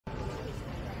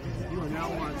You are now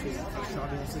watching I Shot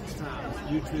Him 6 Times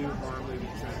YouTube horror movie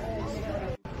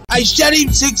channel. I shot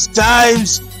him 6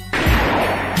 times!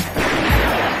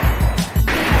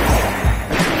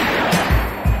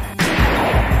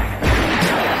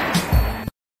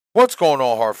 What's going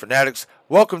on, horror fanatics?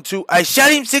 Welcome to I Shot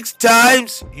Him 6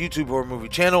 Times YouTube horror movie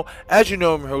channel. As you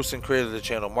know, I'm your host and creator of the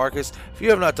channel, Marcus. If you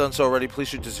have not done so already, please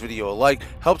shoot this video a like.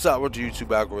 Helps out with the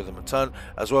YouTube algorithm a ton.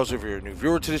 As well as if you're a new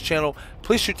viewer to this channel,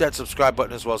 please shoot that subscribe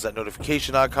button as well as that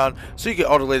notification icon so you get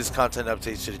all the latest content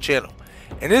updates to the channel.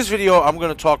 In this video, I'm going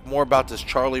to talk more about this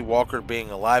Charlie Walker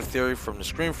being alive theory from the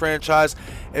Scream franchise.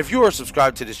 If you are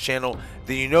subscribed to this channel,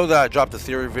 then you know that I dropped a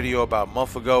theory video about a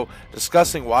month ago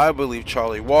discussing why I believe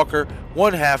Charlie Walker,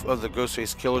 one half of the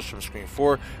Ghostface killers from Scream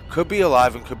 4, could be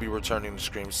alive and could be returning to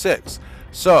Scream 6.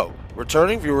 So,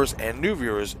 returning viewers and new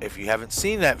viewers, if you haven't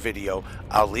seen that video,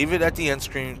 I'll leave it at the end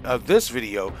screen of this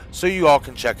video so you all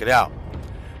can check it out.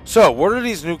 So, what are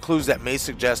these new clues that may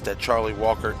suggest that Charlie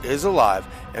Walker is alive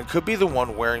and could be the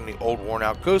one wearing the old worn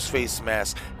out Ghostface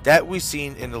mask that we've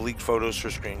seen in the leaked photos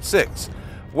for Scream 6?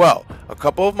 Well, a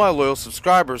couple of my loyal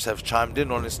subscribers have chimed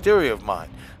in on this theory of mine,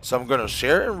 so I'm going to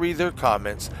share and read their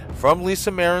comments from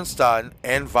Lisa Marenstein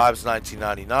and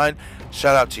Vibes1999.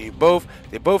 Shout out to you both.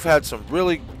 They both had some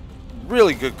really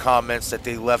good comments that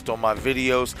they left on my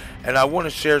videos, and I want to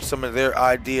share some of their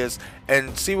ideas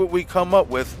and see what we come up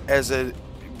with as it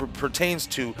pertains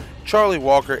to Charlie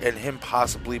Walker and him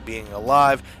possibly being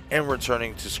alive and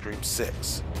returning to Scream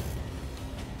 6.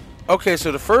 Okay,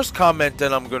 so the first comment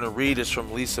that I'm going to read is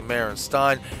from Lisa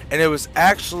Marenstein, and it was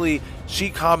actually,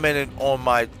 she commented on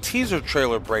my teaser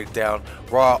trailer breakdown,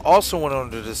 where I also went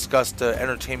on to discuss the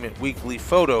Entertainment Weekly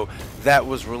photo that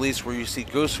was released where you see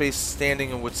Ghostface standing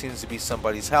in what seems to be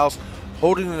somebody's house,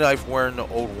 holding the knife, wearing the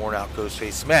old worn out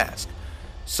Ghostface mask.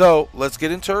 So let's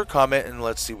get into her comment and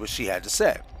let's see what she had to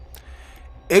say.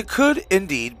 It could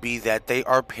indeed be that they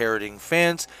are parroting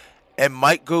fans and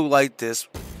might go like this,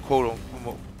 quote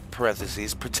unquote,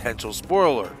 parentheses, potential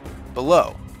spoiler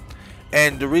below.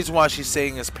 And the reason why she's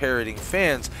saying is parroting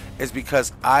fans is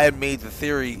because I made the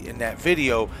theory in that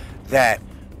video that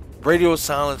Radio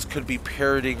Silence could be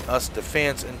parroting us, the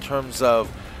fans, in terms of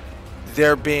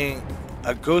there being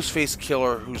a Ghostface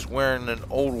killer who's wearing an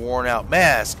old worn out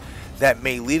mask that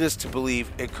may lead us to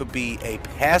believe it could be a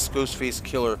past Ghostface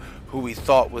killer who we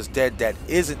thought was dead that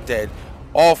isn't dead,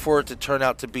 all for it to turn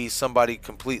out to be somebody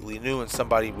completely new and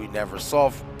somebody we never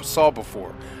saw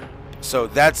before. So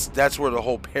that's where the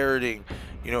whole parroting,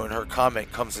 in her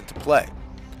comment comes into play.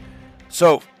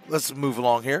 So let's move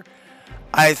along here.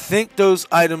 I think those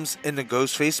items in the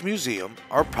Ghostface Museum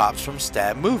are props from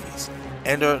Stab movies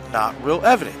and are not real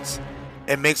evidence.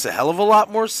 It makes a hell of a lot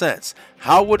more sense.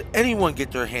 How would anyone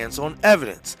get their hands on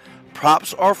evidence?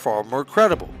 Props are far more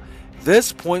credible.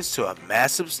 This points to a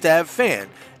massive Stab fan,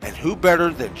 and who better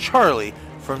than Charlie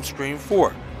from Scream 4,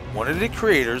 one of the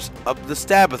creators of the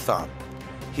Stabathon.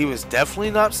 He was definitely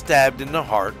not stabbed in the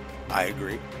heart, I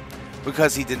agree,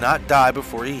 because he did not die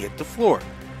before he hit the floor.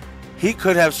 He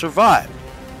could have survived.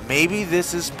 Maybe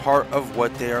this is part of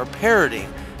what they are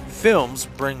parroting. Films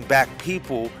bring back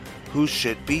people who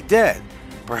should be dead,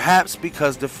 perhaps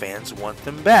because the fans want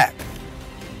them back.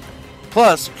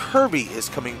 Plus, Kirby is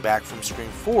coming back from Scream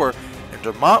 4, and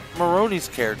Dermot Mulroney's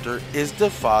character is the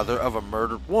father of a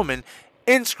murdered woman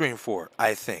in Scream 4,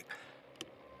 I think.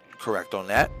 Correct on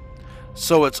that.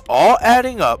 So it's all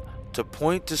adding up to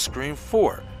point to Scream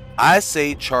 4. I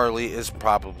say Charlie is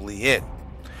probably in.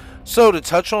 So to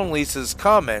touch on Lisa's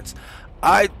comments,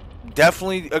 I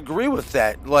definitely agree with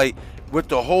that. Like, with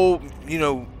the whole,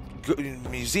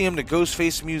 museum, the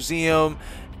Ghostface Museum,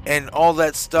 and all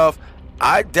that stuff,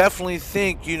 I definitely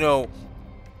think,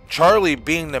 Charlie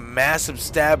being the massive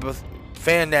Stab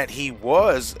fan that he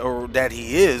was, or that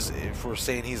he is, if we're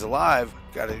saying he's alive,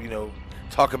 gotta,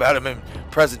 talk about him in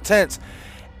present tense.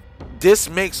 This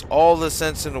makes all the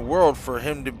sense in the world for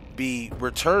him to be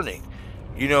returning,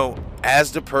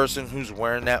 as the person who's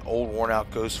wearing that old worn out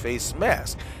Ghostface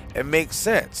mask. It makes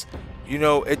sense.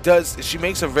 It does. She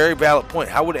makes a very valid point.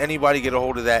 How would anybody get a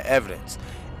hold of that evidence?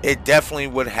 It definitely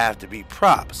would have to be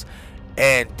props.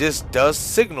 And this does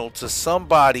signal to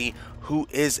somebody who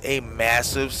is a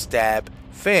massive Stab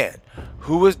fan.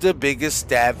 Who is the biggest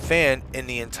Stab fan in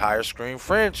the entire Scream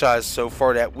franchise so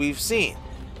far that we've seen?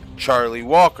 Charlie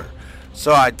Walker.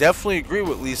 So I definitely agree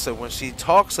with Lisa when she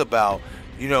talks about,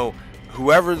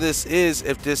 whoever this is,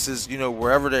 if this is,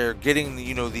 wherever they're getting,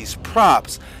 these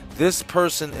props, this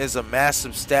person is a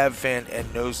massive Stab fan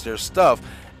and knows their stuff.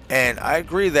 And I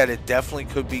agree that it definitely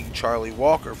could be Charlie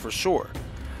Walker for sure.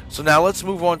 So now let's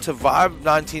move on to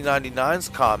Vibe1999's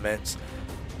comments.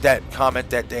 That comment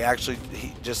that they actually,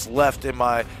 just left in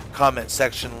my comment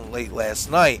section late last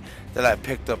night that I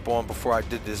picked up on before I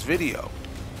did this video.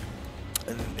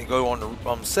 And go on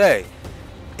to say,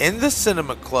 in the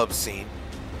cinema club scene,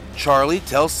 Charlie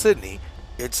tells Sidney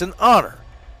it's an honor.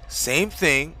 Same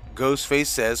thing Ghostface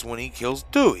says when he kills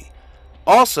Dewey.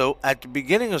 Also, at the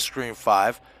beginning of Scream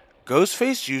 5,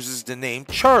 Ghostface uses the name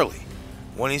Charlie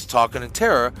when he's talking to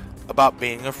Tara about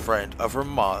being a friend of her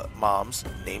mom's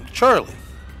named Charlie.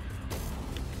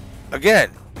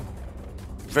 Again,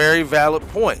 very valid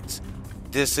points.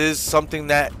 This is something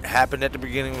that happened at the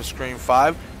beginning of Scream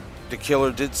 5. The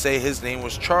killer did say his name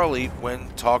was Charlie when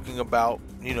talking about,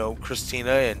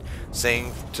 Christina and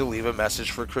saying to leave a message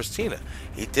for Christina.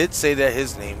 He did say that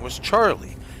his name was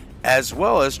Charlie. As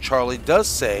well as Charlie does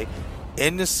say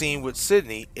in the scene with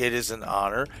Sidney, it is an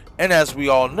honor. And as we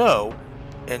all know,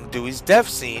 in Dewey's death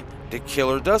scene, the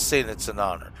killer does say that it's an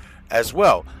honor as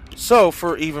well. So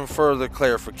for even further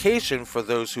clarification for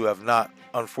those who have not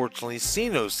unfortunately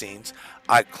seen those scenes,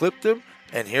 I clipped them.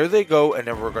 And here they go, and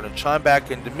then we're going to chime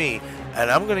back into me, and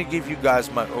I'm going to give you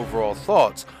guys my overall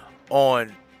thoughts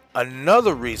on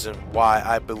another reason why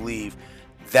I believe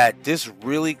that this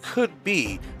really could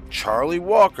be Charlie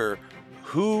Walker,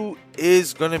 who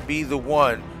is going to be the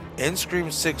one in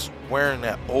Scream 6 wearing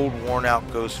that old worn-out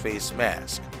Ghostface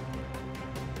mask.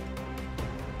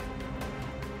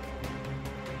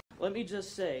 Let me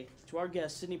just say to our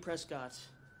guest, Sidney Prescott,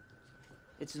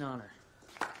 it's an honor.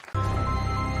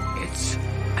 It's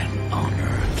an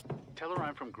honor. Tell her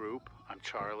I'm from Group. I'm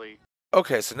Charlie.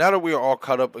 Okay, so now that we are all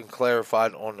caught up and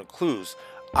clarified on the clues,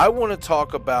 I want to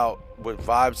talk about what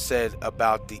Vibe said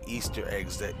about the Easter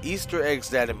eggs. The Easter eggs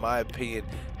that, in my opinion,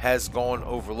 has gone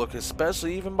overlooked,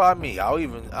 especially even by me.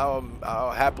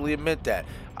 I'll happily admit that.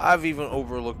 I've even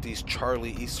overlooked these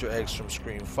Charlie Easter eggs from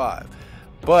Scream 5.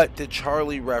 But the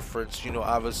Charlie reference,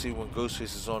 obviously when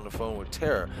Ghostface is on the phone with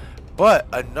Tara. But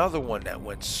another one that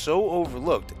went so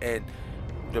overlooked, and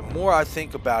the more I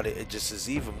think about it, it just is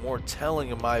even more telling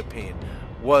in my opinion,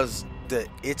 was the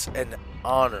 "it's an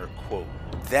honor" quote.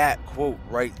 That quote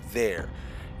right there.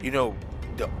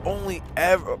 The only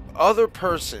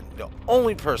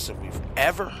person we've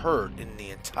ever heard in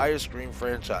the entire Scream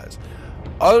franchise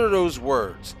utter those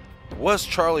words was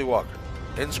Charlie Walker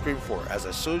in Scream 4, as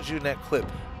I showed you in that clip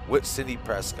with Sidney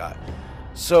Prescott.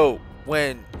 So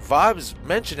when Vibes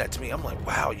mentioned that to me, I'm like,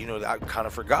 wow, I kind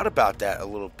of forgot about that a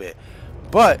little bit.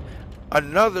 But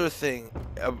another thing,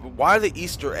 why the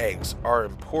Easter eggs are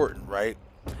important, right,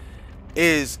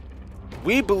 is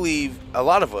we believe, a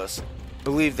lot of us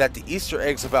believe that the Easter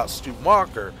eggs about Stu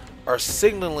Macher are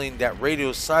signaling that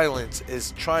radio silence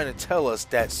is trying to tell us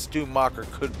that Stu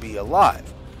Macher could be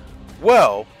alive.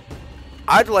 Well,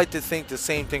 I'd like to think the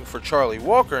same thing for Charlie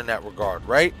Walker in that regard,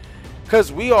 right?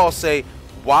 Because we all say,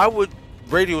 why would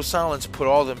radio silence put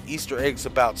all them Easter eggs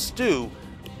about Stu,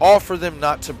 offer them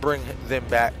not to bring him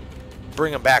back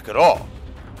at all?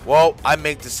 Well, I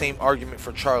make the same argument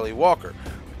for Charlie Walker.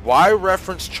 Why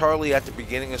reference Charlie at the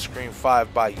beginning of Scream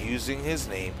 5 by using his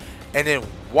name? And then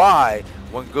why,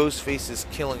 when Ghostface is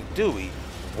killing Dewey,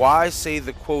 why say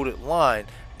the quoted line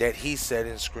that he said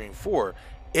in Scream 4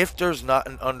 if there's not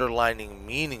an underlining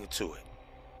meaning to it?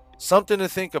 Something to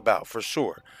think about for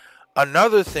sure.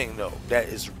 Another thing though that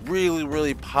is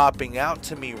really popping out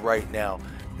to me right now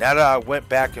that I went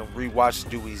back and rewatched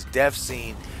Dewey's death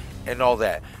scene and all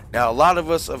that. Now, a lot of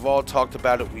us have all talked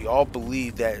about it. We all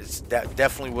believe that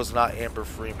definitely was not Amber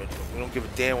Freeman. We don't give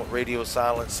a damn what radio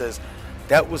silence says.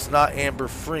 That was not Amber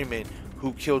Freeman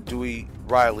who killed Dewey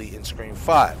Riley in Scream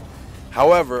 5.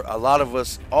 However, a lot of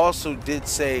us also did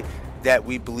say that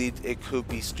we believed it could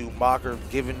be Stu Macher,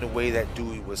 given the way that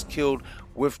Dewey was killed,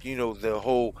 with the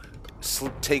whole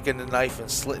taking the knife and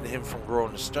slitting him from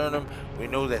growing the sternum. We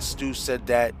know that Stu said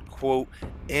that quote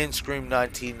in Scream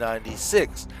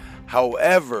 1996.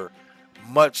 However,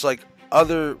 much like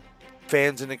other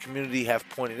fans in the community have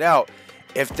pointed out,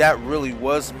 if that really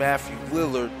was Matthew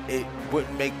Lillard, it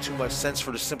wouldn't make too much sense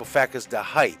for the simple fact is the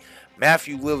height.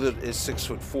 Matthew Lillard is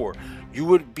 6'4". You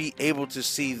would be able to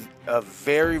see a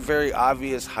very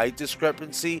obvious height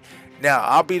discrepancy. Now,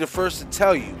 I'll be the first to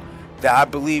tell you that I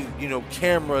believe,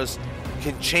 cameras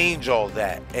can change all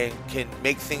that and can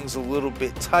make things a little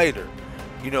bit tighter.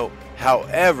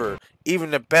 However,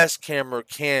 even the best camera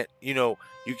can't, you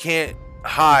can't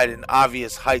hide an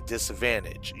obvious height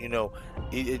disadvantage.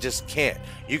 It just can't.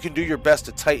 You can do your best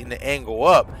to tighten the angle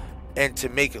up and to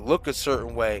make it look a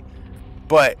certain way,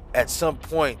 but at some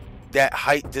point that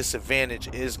height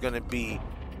disadvantage is going to be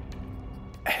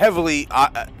heavily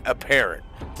apparent,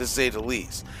 to say the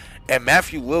least. And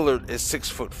Matthew Lillard is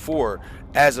 6'4",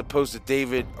 as opposed to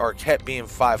David Arquette being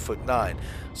 5'9".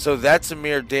 So that's a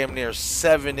mere damn near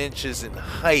 7 inches in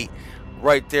height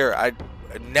right there.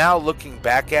 Now looking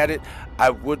back at it, I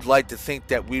would like to think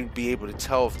that we would be able to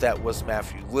tell if that was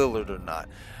Matthew Lillard or not.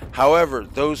 However,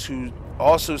 those who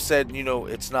also said, you know,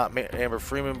 it's not Amber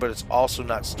Freeman, but it's also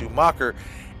not Stu Macher,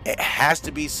 it has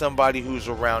to be somebody who's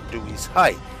around Dewey's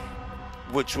height,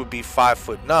 which would be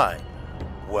 5'9".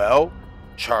 Well,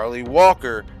 Charlie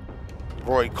Walker,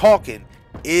 Roy Culkin,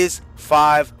 is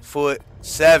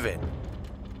 5'7".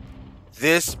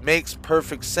 This makes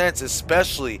perfect sense,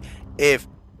 especially if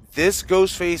this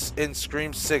Ghostface in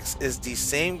Scream 6 is the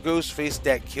same Ghostface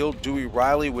that killed Dewey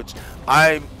Riley, which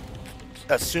I'm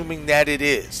assuming that it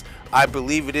is. I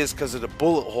believe it is because of the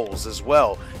bullet holes as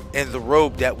well in the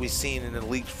robe that we've seen in the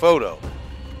leaked photo.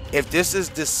 If this is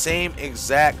the same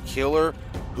exact killer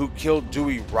who killed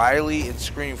Dewey Riley in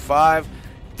Scream 5,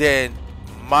 then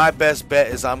my best bet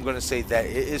is I'm going to say that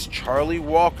it is Charlie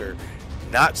Walker,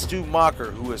 not Stu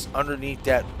Macher, who is underneath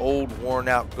that old worn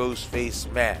out Ghostface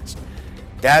mask.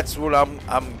 That's what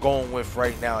I'm going with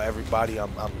right now, everybody.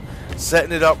 I'm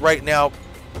setting it up right now.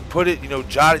 Put it,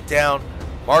 jot it down.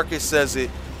 Marcus says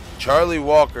it. Charlie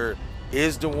Walker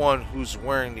is the one who's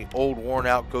wearing the old worn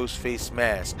out Ghostface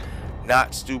mask,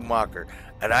 not Stu Macher.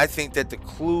 And I think that the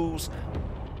clues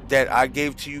that I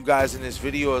gave to you guys in this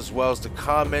video, as well as the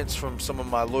comments from some of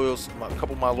my a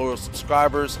couple of my loyal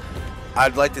subscribers,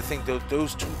 I'd like to think that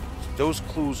those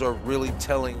clues are really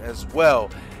telling as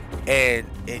well. And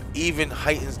it even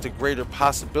heightens the greater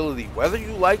possibility, whether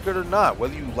you like it or not,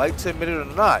 whether you like to admit it or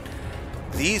not.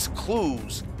 These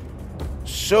clues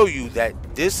show you that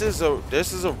this is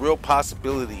a real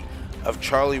possibility of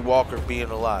Charlie Walker being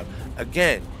alive.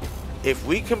 Again, if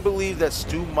we can believe that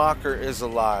Stu Macher is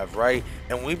alive, right,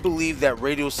 and we believe that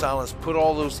Radio Silence put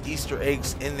all those Easter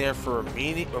eggs in there for a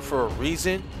meaning or for a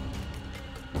reason,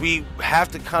 we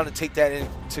have to kind of take that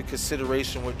into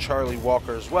consideration with Charlie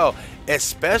Walker as well,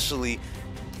 especially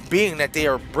being that they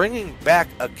are bringing back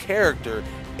a character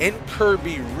in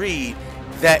Kirby Reed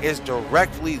that is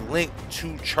directly linked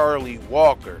to Charlie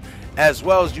Walker, as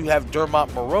well as you have Dermot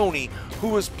Mulroney,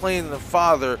 who is playing the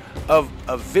father of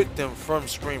a victim from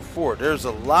Scream 4. There's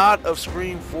a lot of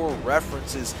Scream 4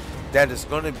 references that is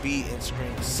going to be in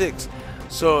Scream 6,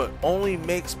 so it only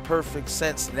makes perfect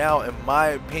sense now, in my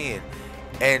opinion.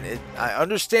 And I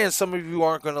understand some of you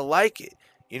aren't going to like it,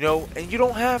 and you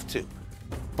don't have to.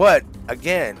 But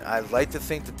again, I'd like to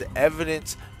think that the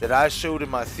evidence that I showed in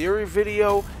my theory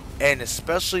video, and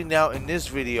especially now in this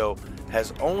video,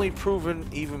 has only proven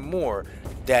even more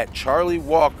that Charlie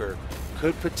Walker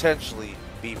could potentially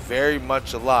be very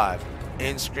much alive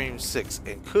in Scream 6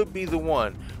 and could be the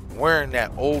one wearing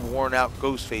that old worn out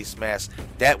Ghostface mask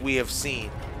that we have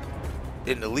seen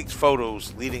in the leaked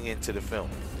photos leading into the film.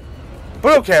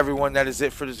 But okay, everyone, that is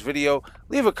it for this video.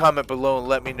 Leave a comment below and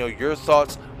let me know your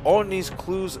thoughts on these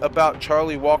clues about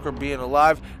Charlie Walker being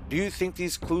alive. Do you think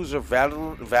these clues are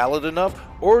valid enough,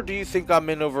 or do you think I'm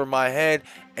in over my head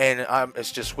and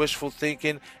it's just wishful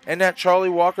thinking and that Charlie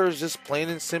Walker is just plain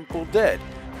and simple dead?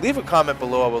 Leave a comment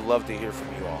below. I would love to hear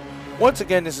from you all. Once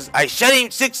again, this is I Shot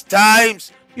Him 6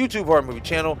 Times YouTube horror movie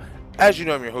channel. As you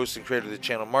know, I'm your host and creator of the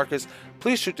channel, Marcus.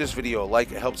 Please shoot this video a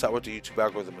like. It helps out with the YouTube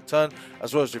algorithm a ton.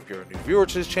 As well as if you're a new viewer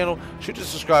to this channel, shoot the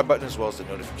subscribe button as well as the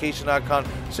notification icon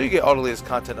so you get all the latest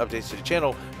content updates to the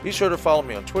channel. Be sure to follow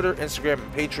me on Twitter, Instagram,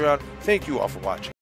 and Patreon. Thank you all for watching.